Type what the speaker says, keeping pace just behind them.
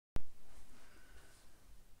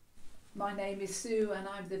My name is Sue and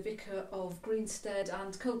I'm the Vicar of Greenstead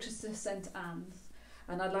and Colchester St Anne's,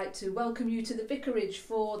 and I'd like to welcome you to the Vicarage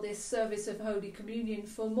for this service of Holy Communion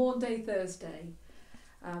for Maundy Thursday.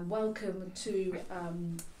 Welcome to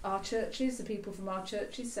our churches, the people from our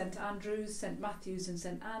churches, St Andrew's, St Matthew's and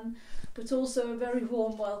St Anne, but also a very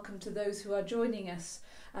warm welcome to those who are joining us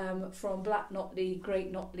from Black Notley,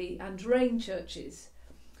 Great Notley and Rain churches.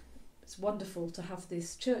 It's wonderful to have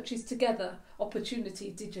this churches together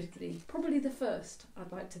opportunity digitally. Probably the first,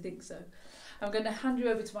 I'd like to think so. I'm going to hand you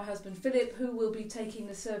over to my husband Philip, who will be taking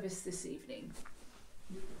the service this evening.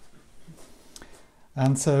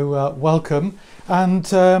 And so welcome. And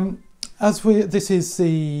this is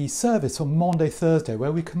the service on Maundy Thursday,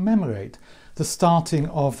 where we commemorate the starting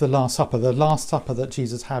of the Last Supper that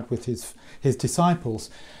Jesus had with his disciples.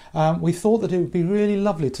 We thought that it would be really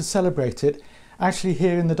lovely to celebrate it actually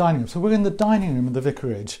here in the dining room. So we're in the dining room of the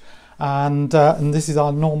vicarage, and this is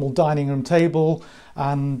our normal dining room table,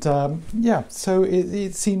 and so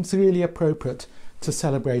it seems really appropriate to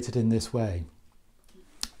celebrate it in this way.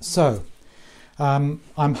 So I'm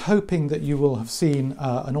hoping that you will have seen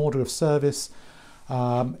an order of service.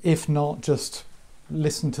 If not, just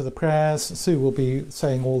listen to the prayers. Sue will be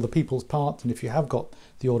saying all the people's part, and if you have got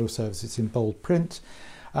the order of service, it's in bold print.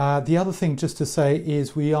 The other thing just to say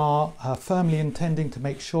is we are firmly intending to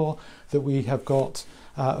make sure that we have got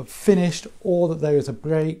finished, or that there is a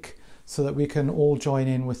break, so that we can all join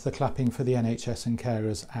in with the clapping for the NHS and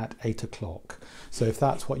carers at 8 o'clock. So if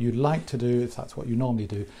that's what you'd like to do, if that's what you normally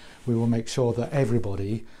do, we will make sure that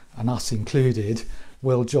everybody, and us included,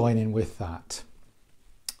 will join in with that.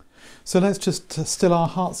 So let's just still our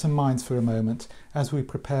hearts and minds for a moment as we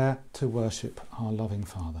prepare to worship our loving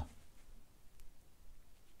Father.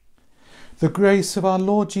 The grace of our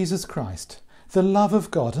Lord Jesus Christ, the love of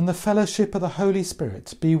God and the fellowship of the Holy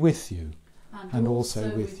Spirit be with you and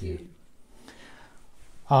also with you.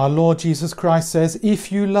 Our Lord Jesus Christ says,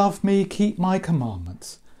 "If you love me, keep my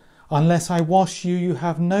commandments. Unless I wash you, you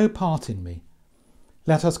have no part in me."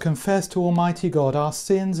 Let us confess to Almighty God our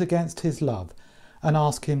sins against his love and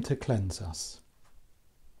ask him to cleanse us.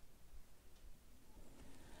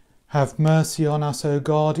 Have mercy on us, O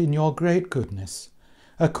God, in your great goodness.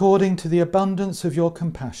 According to the abundance of your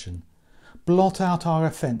compassion, blot out our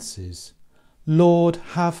offences. Lord,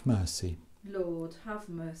 have mercy. Lord, have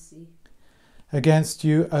mercy. Against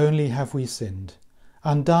you only have we sinned,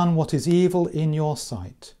 and done what is evil in your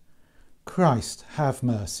sight. Christ, have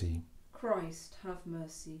mercy. Christ, have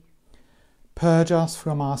mercy. Purge us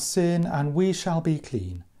from our sin, and we shall be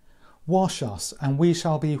clean. Wash us, and we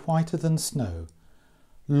shall be whiter than snow.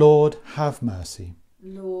 Lord, have mercy.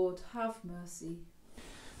 Lord, have mercy.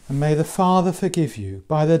 And may the Father forgive you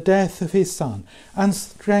by the death of his Son, and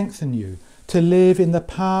strengthen you to live in the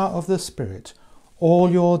power of the Spirit all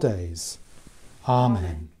your days.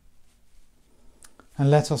 Amen.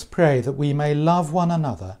 And let us pray that we may love one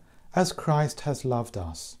another as Christ has loved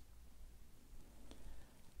us.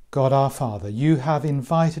 God our Father, you have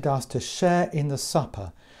invited us to share in the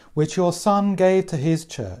supper which your Son gave to his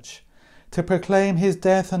church, to proclaim his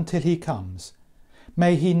death until he comes.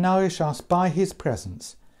 May he nourish us by his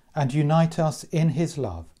presence and unite us in his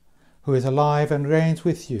love, who is alive and reigns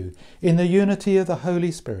with you in the unity of the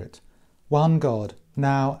Holy Spirit, one God,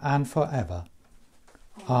 now and forever.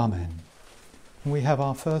 Amen. And we have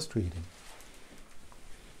our first reading.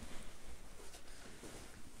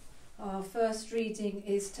 Our first reading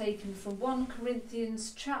is taken from 1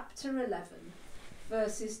 Corinthians chapter 11,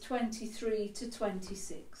 verses 23 to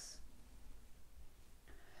 26.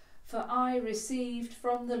 For I received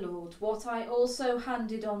from the Lord what I also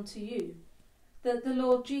handed on to you, that the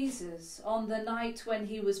Lord Jesus, on the night when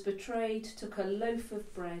he was betrayed, took a loaf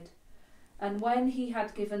of bread, and when he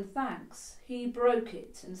had given thanks, he broke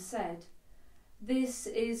it and said, "This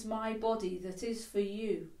is my body that is for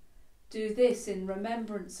you. Do this in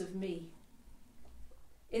remembrance of me."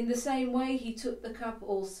 In the same way he took the cup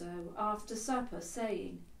also after supper,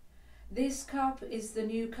 saying, "This cup is the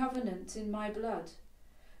new covenant in my blood.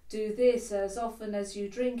 Do this as often as you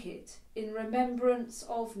drink it in remembrance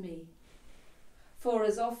of me. For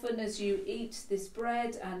as often as you eat this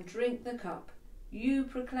bread and drink the cup, you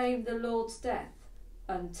proclaim the Lord's death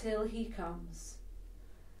until he comes."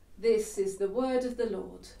 This is the word of the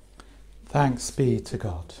Lord. Thanks be to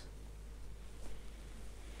God.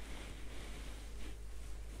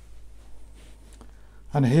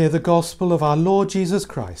 And hear the gospel of our Lord Jesus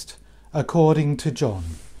Christ according to John.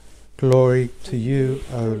 Glory to you,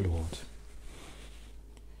 O Lord.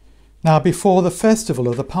 Now before the festival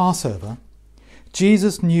of the Passover,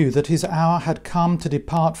 Jesus knew that his hour had come to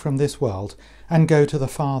depart from this world and go to the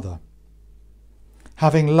Father.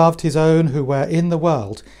 Having loved his own who were in the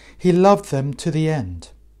world, he loved them to the end.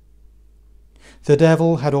 The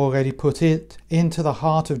devil had already put it into the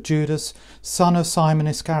heart of Judas, son of Simon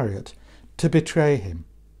Iscariot, to betray him.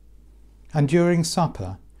 And during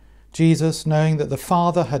supper, Jesus, knowing that the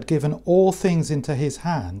Father had given all things into his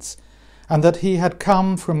hands, and that he had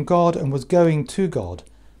come from God and was going to God,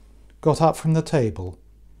 got up from the table,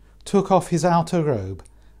 took off his outer robe,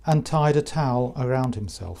 and tied a towel around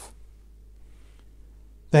himself.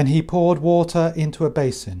 Then he poured water into a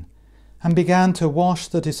basin, and began to wash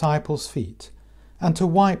the disciples' feet, and to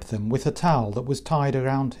wipe them with a towel that was tied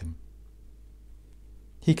around him.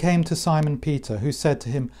 He came to Simon Peter, who said to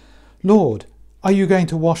him, "Lord, are you going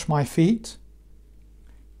to wash my feet?"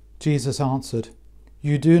 Jesus answered,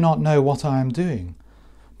 "You do not know what I am doing,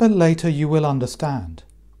 but later you will understand."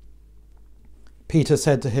 Peter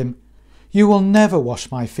said to him, "You will never wash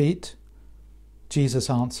my feet." Jesus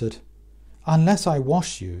answered, "Unless I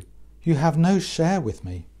wash you, you have no share with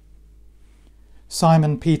me."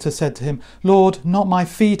 Simon Peter said to him, "Lord, not my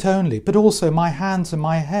feet only, but also my hands and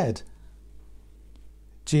my head."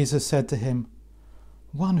 Jesus said to him,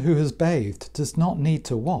 "One who has bathed does not need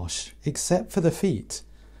to wash, except for the feet,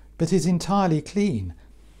 but is entirely clean.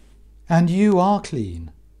 And you are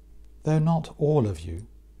clean, though not all of you."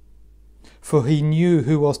 For he knew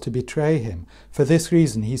who was to betray him. For this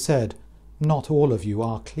reason he said, "Not all of you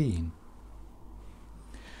are clean."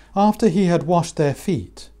 After he had washed their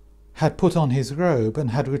feet, had put on his robe,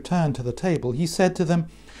 and had returned to the table, he said to them,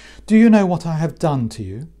 "Do you know what I have done to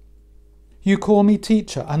you? You call me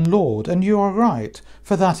teacher and Lord, and you are right,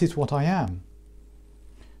 for that is what I am.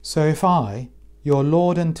 So if I, your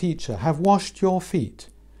Lord and teacher, have washed your feet,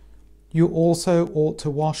 you also ought to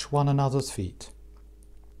wash one another's feet.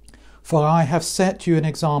 For I have set you an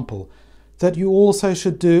example, that you also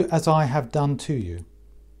should do as I have done to you.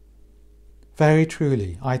 Very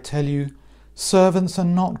truly, I tell you, servants are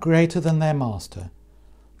not greater than their master,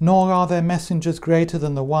 nor are their messengers greater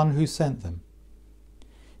than the one who sent them.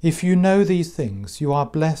 If you know these things, you are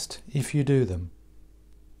blessed if you do them."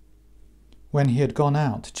 When he had gone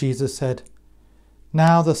out, Jesus said,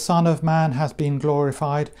 "Now the Son of Man has been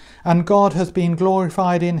glorified, and God has been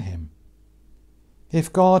glorified in him.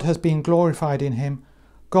 If God has been glorified in him,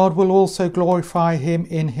 God will also glorify him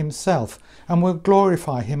in himself, and will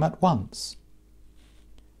glorify him at once.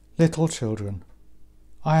 Little children,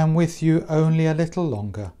 I am with you only a little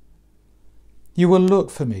longer. You will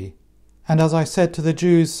look for me, and as I said to the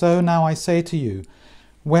Jews, so now I say to you,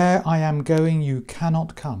 where I am going you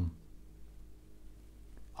cannot come.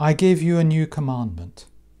 I give you a new commandment,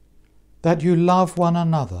 that you love one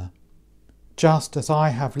another, just as I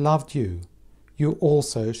have loved you, you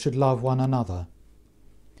also should love one another.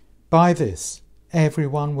 By this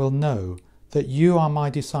everyone will know that you are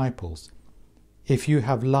my disciples, if you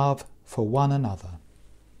have love for one another."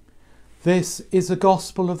 This is the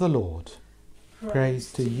gospel of the Lord.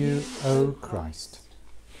 Praise to you, O Christ.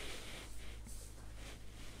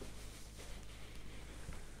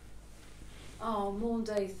 Our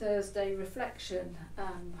Maundy Thursday reflection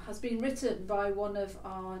has been written by one of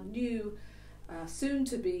our new,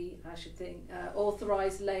 soon-to-be, I should think,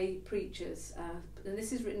 authorised lay preachers. And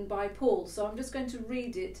this is written by Paul, so I'm just going to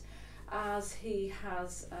read it as he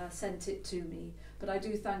has sent it to me. But I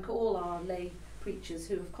do thank all our lay preachers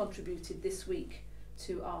who have contributed this week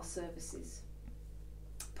to our services.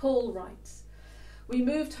 Paul writes, "We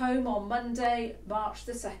moved home on Monday, March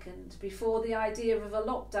the 2nd, before the idea of a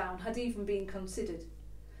lockdown had even been considered.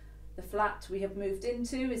 The flat we have moved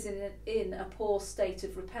into is in a poor state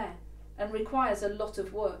of repair and requires a lot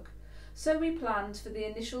of work, so we planned for the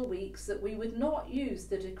initial weeks that we would not use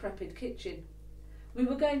the decrepit kitchen. We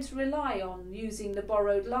were going to rely on using the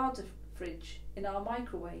borrowed larder fridge in our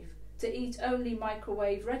microwave to eat only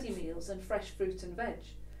microwave ready meals and fresh fruit and veg.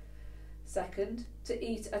 Second, to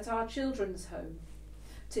eat at our children's home.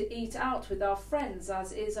 To eat out with our friends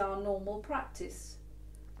as is our normal practice.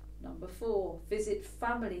 Number 4, visit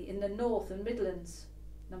family in the North and Midlands.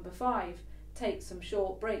 Number 5, take some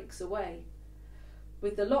short breaks away.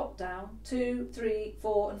 With the lockdown, 2, 3,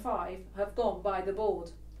 4 and 5 have gone by the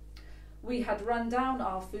board. We had run down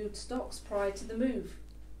our food stocks prior to the move.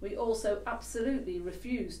 We also absolutely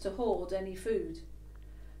refused to hoard any food.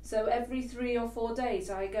 So every 3 or 4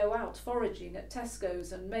 days I go out foraging at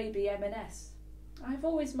Tesco's and maybe M&S. I've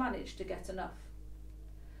always managed to get enough.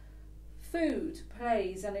 Food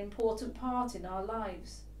plays an important part in our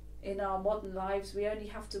lives. In our modern lives, we only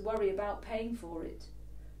have to worry about paying for it.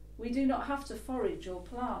 We do not have to forage or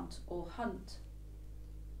plant or hunt.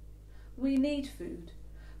 We need food,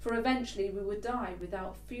 for eventually we would die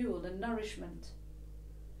without fuel and nourishment.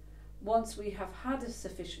 once we have had a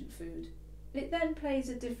sufficient food, it then plays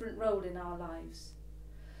a different role in our lives.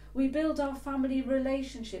 We build our family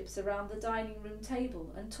relationships around the dining room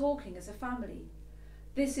table and talking as a family.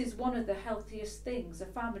 This is one of the healthiest things a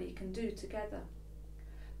family can do together.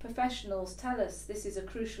 Professionals tell us this is a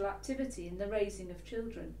crucial activity in the raising of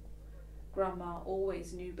children. Grandma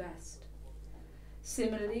always knew best.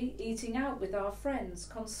 Similarly, eating out with our friends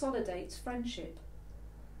consolidates friendship.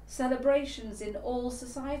 Celebrations in all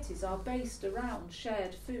societies are based around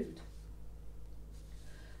shared food.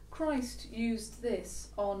 Christ used this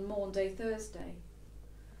on Maundy Thursday.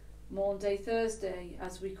 Maundy Thursday,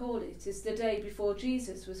 as we call it, is the day before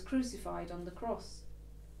Jesus was crucified on the cross.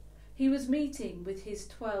 He was meeting with his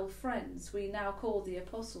 12 friends, we now call the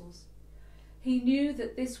apostles. He knew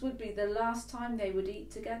that this would be the last time they would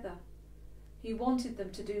eat together. He wanted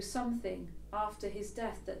them to do something after his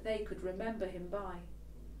death that they could remember him by.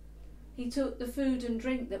 He took the food and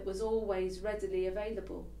drink that was always readily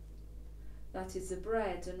available. That is the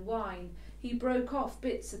bread and wine. He broke off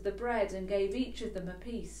bits of the bread and gave each of them a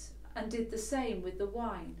piece, and did the same with the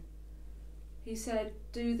wine. He said,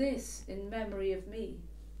 "Do this in memory of me."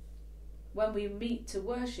 When we meet to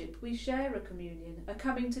worship, we share a communion, a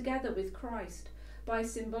coming together with Christ, by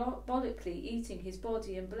symbolically eating his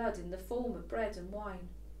body and blood in the form of bread and wine.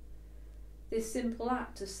 This simple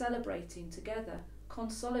act of celebrating together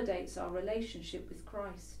consolidates our relationship with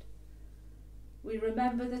Christ. We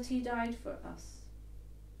remember that he died for us.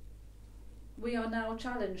 We are now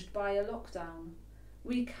challenged by a lockdown.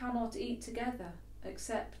 We cannot eat together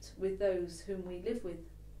except with those whom we live with.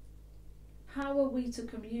 How are we to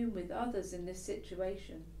commune with others in this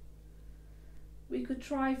situation? We could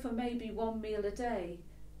try for maybe one meal a day,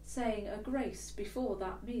 saying a grace before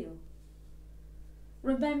that meal.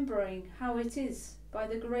 Remembering how it is by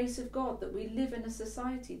the grace of God that we live in a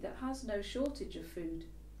society that has no shortage of food.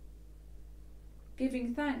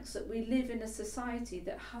 Giving thanks that we live in a society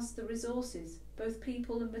that has the resources, both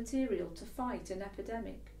people and material, to fight an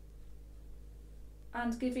epidemic.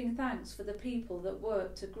 And giving thanks for the people that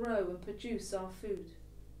work to grow and produce our food.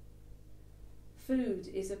 Food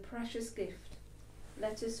is a precious gift.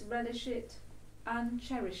 Let us relish it and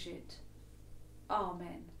cherish it.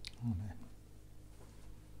 Amen. Amen.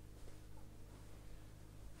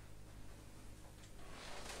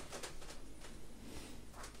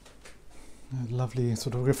 A lovely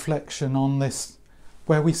sort of reflection on this,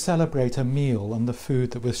 where we celebrate a meal and the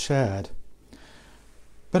food that was shared.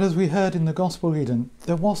 But as we heard in the Gospel reading,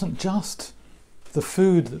 there wasn't just the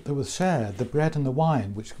food that was shared, the bread and the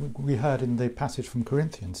wine, which we heard in the passage from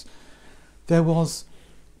Corinthians. There was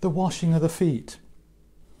the washing of the feet.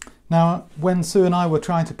 Now, when Sue and I were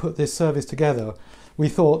trying to put this service together, we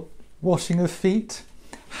thought, washing of feet?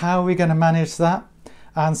 How are we going to manage that?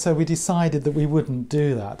 And so we decided that we wouldn't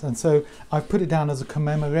do that. And so I've put it down as a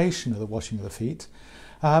commemoration of the washing of the feet,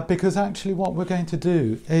 because actually what we're going to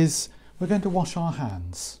do is we're going to wash our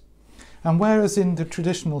hands. And whereas in the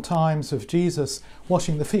traditional times of Jesus,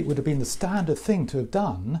 washing the feet would have been the standard thing to have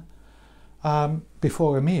done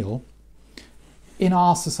before a meal, in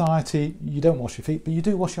our society you don't wash your feet, but you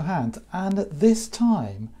do wash your hands. And at this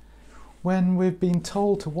time, when we've been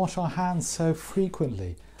told to wash our hands so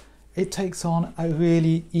frequently, it takes on a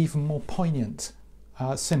really even more poignant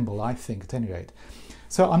symbol, I think, at any rate.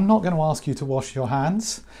 So I'm not going to ask you to wash your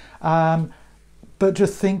hands, but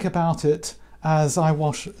just think about it as I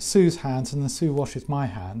wash Sue's hands and then Sue washes my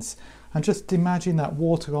hands, and just imagine that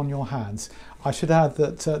water on your hands. I should add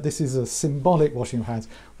that this is a symbolic washing of hands.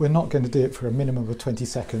 We're not going to do it for a minimum of 20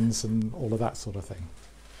 seconds and all of that sort of thing.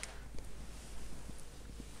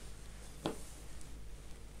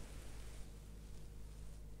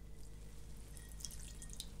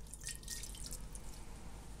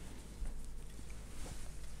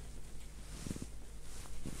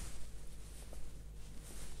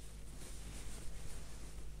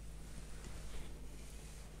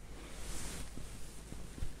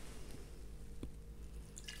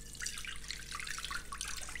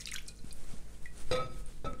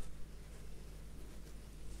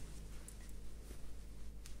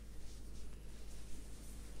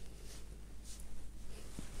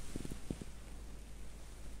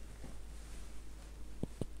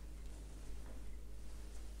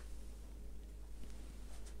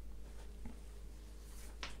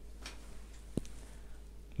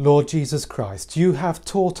 Lord Jesus Christ, you have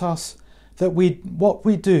taught us that what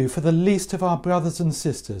we do for the least of our brothers and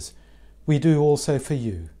sisters, we do also for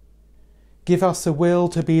you. Give us a will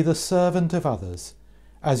to be the servant of others,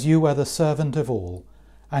 as you were the servant of all,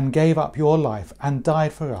 and gave up your life and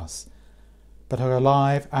died for us, but are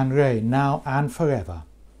alive and reign now and forever.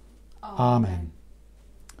 Amen.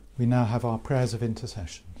 We now have our prayers of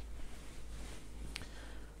intercession.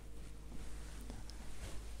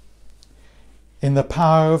 In the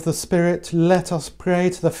power of the Spirit, let us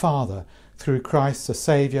pray to the Father through Christ, the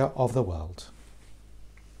Saviour of the world.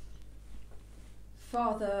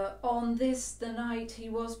 Father, on this the night he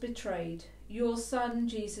was betrayed, your Son,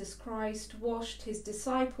 Jesus Christ, washed his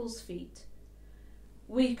disciples' feet.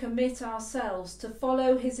 We commit ourselves to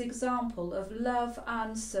follow his example of love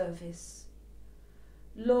and service.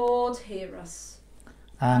 Lord, hear us.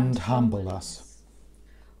 And humble us.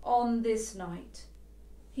 On this night,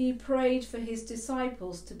 he prayed for his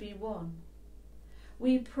disciples to be one.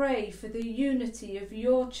 We pray for the unity of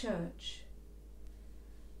your church.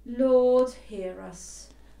 Lord, hear us.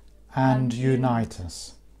 And unite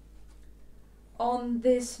us. On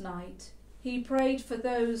this night, he prayed for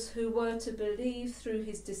those who were to believe through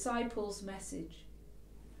his disciples' message.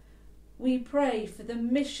 We pray for the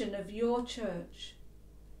mission of your church.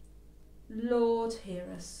 Lord, hear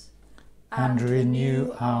us. And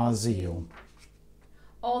renew our zeal.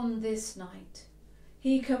 On this night,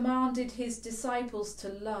 he commanded his disciples to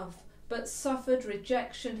love, but suffered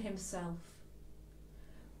rejection himself.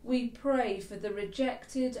 We pray for the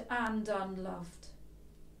rejected and unloved.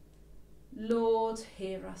 Lord,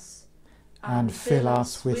 hear us. And fill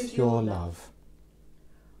us with your love.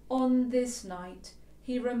 On this night,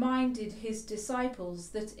 he reminded his disciples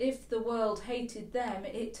that if the world hated them,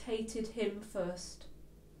 it hated him first.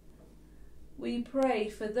 We pray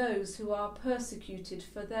for those who are persecuted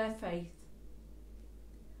for their faith.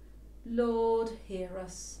 Lord, hear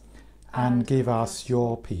us. And give us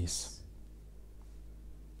your peace.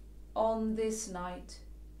 On this night,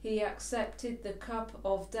 he accepted the cup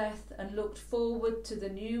of death and looked forward to the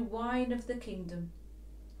new wine of the kingdom.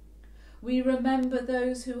 We remember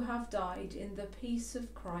those who have died in the peace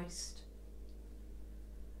of Christ.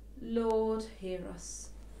 Lord, hear us.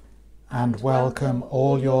 And welcome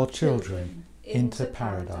all your children into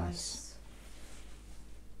paradise.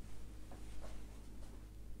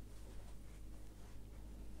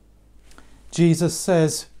 Jesus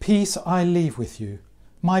says, "Peace I leave with you,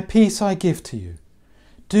 my peace I give to you.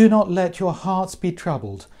 Do not let your hearts be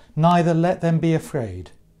troubled, neither let them be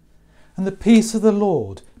afraid. And the peace of the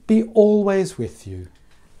Lord be always with you."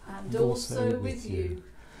 And also with you.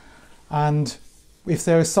 And if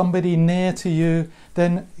there is somebody near to you,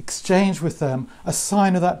 then exchange with them a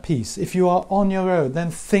sign of that peace. If you are on your own,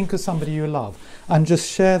 then think of somebody you love and just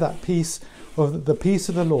share that peace, or the peace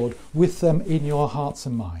of the Lord, with them in your hearts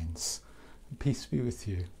and minds. Peace be with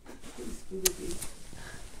you. Peace be with you.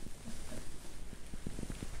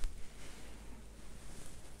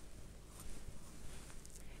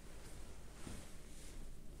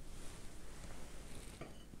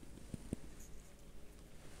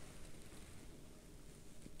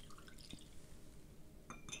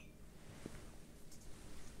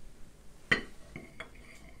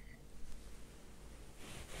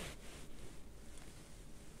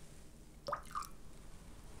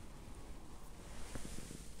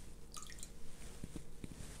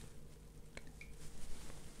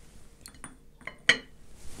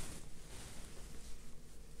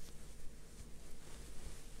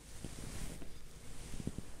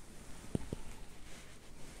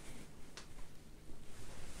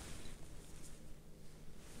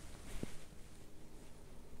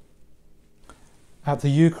 At the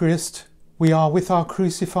Eucharist, we are with our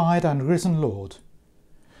crucified and risen Lord.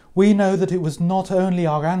 We know that it was not only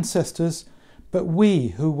our ancestors, but we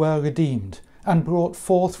who were redeemed and brought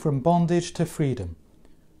forth from bondage to freedom,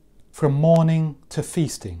 from mourning to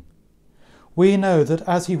feasting. We know that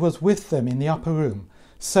as he was with them in the upper room,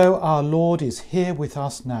 so our Lord is here with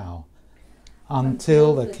us now.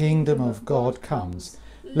 Until the kingdom of God comes,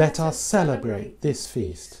 let us celebrate this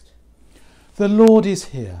feast. The Lord is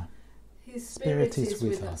here. His Spirit is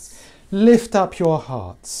with us. Lift up your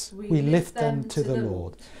hearts. We lift them to the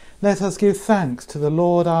Lord. Let us give thanks to the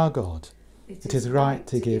Lord our God. It is right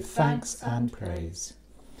to give thanks and praise.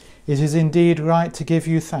 It is indeed right to give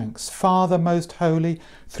you thanks, Father most holy,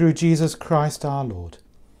 through Jesus Christ our Lord.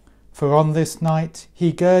 For on this night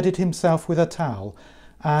he girded himself with a towel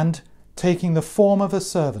and, taking the form of a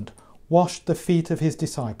servant, washed the feet of his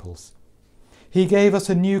disciples. He gave us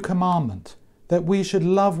a new commandment, that we should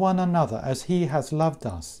love one another as he has loved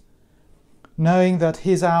us. Knowing that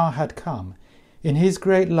his hour had come, in his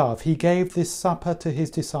great love he gave this supper to his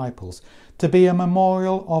disciples to be a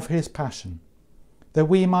memorial of his passion, that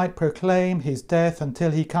we might proclaim his death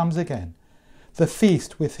until he comes again, the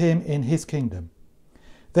feast with him in his kingdom.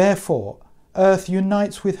 Therefore, earth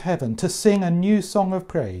unites with heaven to sing a new song of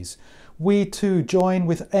praise. We too join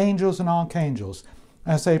with angels and archangels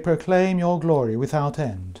as they proclaim your glory without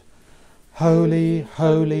end. Holy,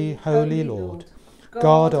 holy, holy Lord,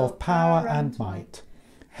 God of power and might,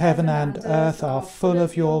 heaven and earth are full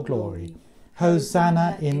of your glory.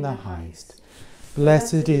 Hosanna in the highest.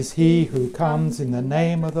 Blessed is he who comes in the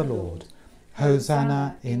name of the Lord.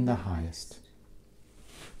 Hosanna in the highest.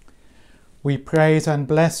 We praise and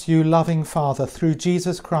bless you, loving Father, through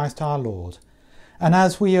Jesus Christ our Lord. And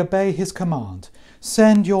as we obey his command,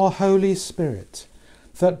 send your Holy Spirit,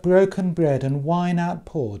 that broken bread and wine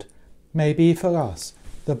outpoured may be for us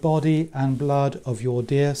the body and blood of your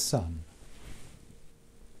dear Son.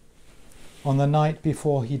 On the night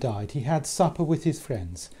before he died, he had supper with his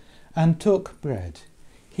friends and took bread.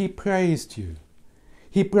 He praised you.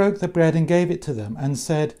 He broke the bread and gave it to them and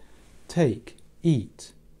said, "Take,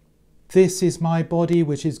 eat. This is my body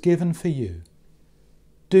which is given for you.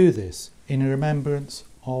 Do this in remembrance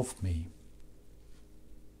of me."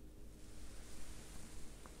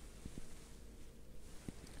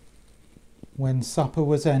 When supper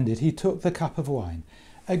was ended, he took the cup of wine.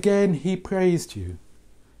 Again he praised you,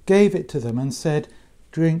 gave it to them and said,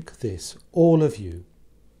 "Drink this, all of you.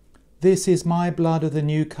 This is my blood of the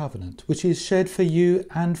new covenant, which is shed for you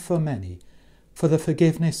and for many, for the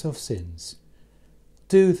forgiveness of sins.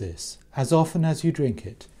 Do this as often as you drink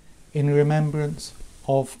it, in remembrance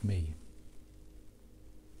of me."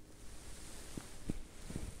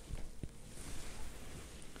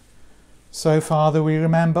 So, Father, we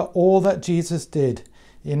remember all that Jesus did.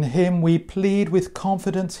 In him we plead with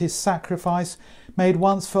confidence his sacrifice made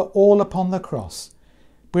once for all upon the cross.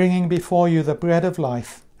 Bringing before you the bread of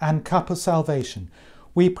life and cup of salvation,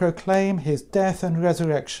 we proclaim his death and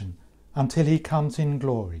resurrection until he comes in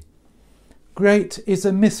glory. Great is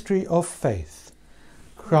the mystery of faith.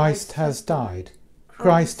 Christ has died.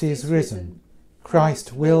 Christ is risen.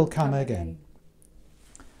 Christ will come again.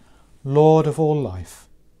 Lord of all life,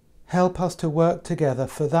 help us to work together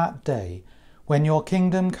for that day when your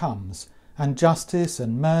kingdom comes and justice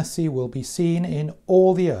and mercy will be seen in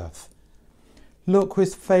all the earth. Look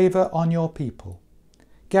with favour on your people.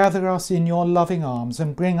 Gather us in your loving arms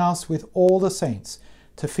and bring us with all the saints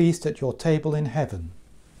to feast at your table in heaven.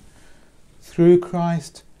 Through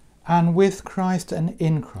Christ and with Christ and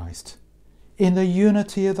in Christ, in the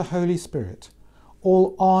unity of the Holy Spirit,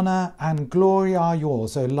 all honour and glory are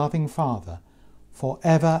yours, O loving Father, for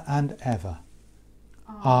ever and ever.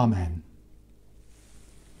 Amen.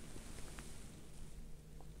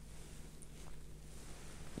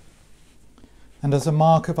 And as a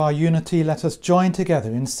mark of our unity, let us join together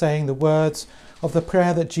in saying the words of the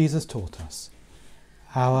prayer that Jesus taught us.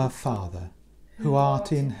 Our Father, who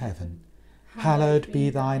art in heaven, hallowed be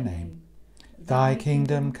thy name. Thy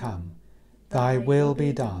kingdom come, thy will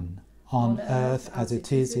be done, on earth as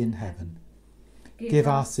it is in heaven. Give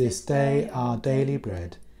us this day our daily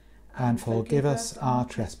bread, and forgive us our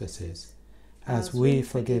trespasses, as we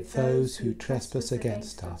forgive those who trespass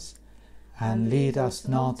against us. And lead us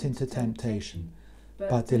not into temptation,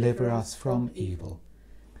 but deliver us from evil.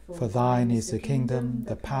 For thine is the kingdom,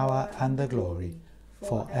 the power, and the glory,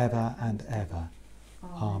 for ever and ever.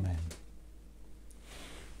 Amen.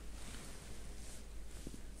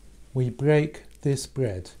 We break this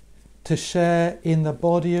bread to share in the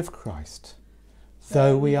body of Christ.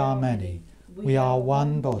 Though we are many, we are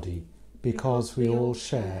one body, because we all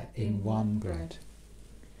share in one bread.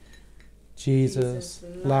 Jesus,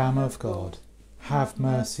 Lamb of God, have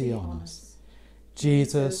mercy on us.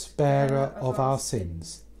 Jesus, bearer of our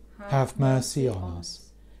sins, have mercy on us.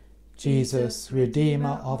 Jesus,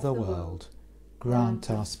 Redeemer of the world, grant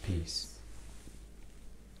us peace.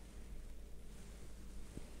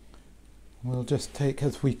 We'll just take,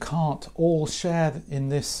 as we can't all share in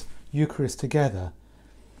this Eucharist together,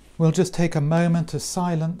 we'll just take a moment of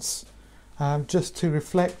silence just to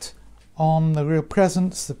reflect on the real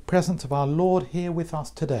presence, the presence of our Lord here with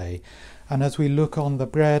us today. And as we look on the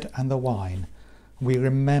bread and the wine, we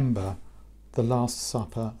remember the Last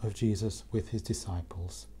Supper of Jesus with his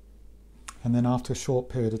disciples. And then after a short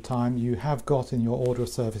period of time, you have got in your order of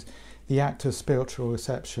service the act of spiritual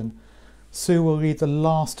reception. Sue will read the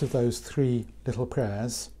last of those three little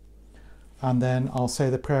prayers, and then I'll say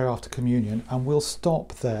the prayer after communion, and we'll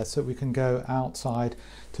stop there so we can go outside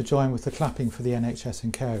to join with the clapping for the NHS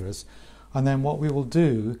and carers. And then what we will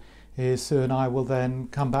do is Sue and I will then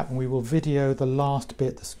come back and we will video the last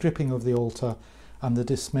bit, the stripping of the altar and the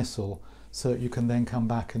dismissal, so that you can then come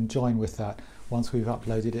back and join with that once we've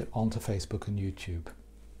uploaded it onto Facebook and YouTube.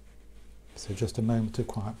 So just a moment of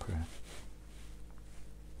quiet prayer.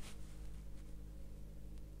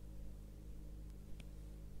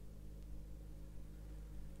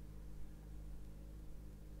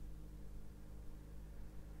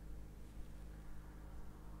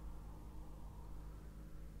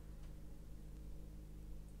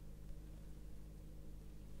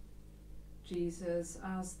 Jesus,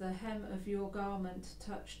 as the hem of your garment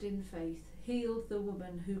touched in faith, healed the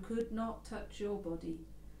woman who could not touch your body,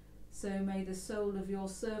 so may the soul of your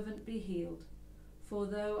servant be healed. For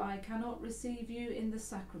though I cannot receive you in the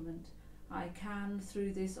sacrament, I can,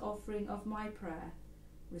 through this offering of my prayer,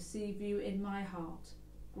 receive you in my heart.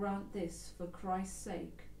 Grant this for Christ's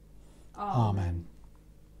sake. Amen.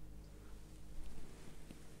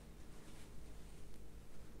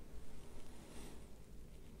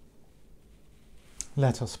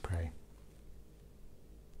 Let us pray.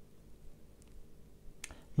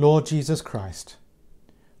 Lord Jesus Christ,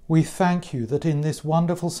 we thank you that in this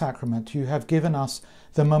wonderful sacrament you have given us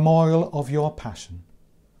the memorial of your passion.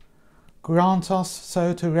 Grant us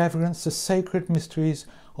so to reverence the sacred mysteries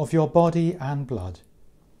of your body and blood,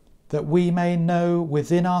 that we may know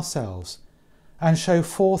within ourselves and show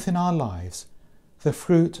forth in our lives the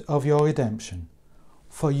fruit of your redemption.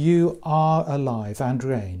 For you are alive and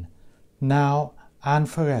reign, now and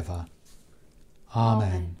forever.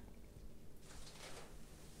 Amen.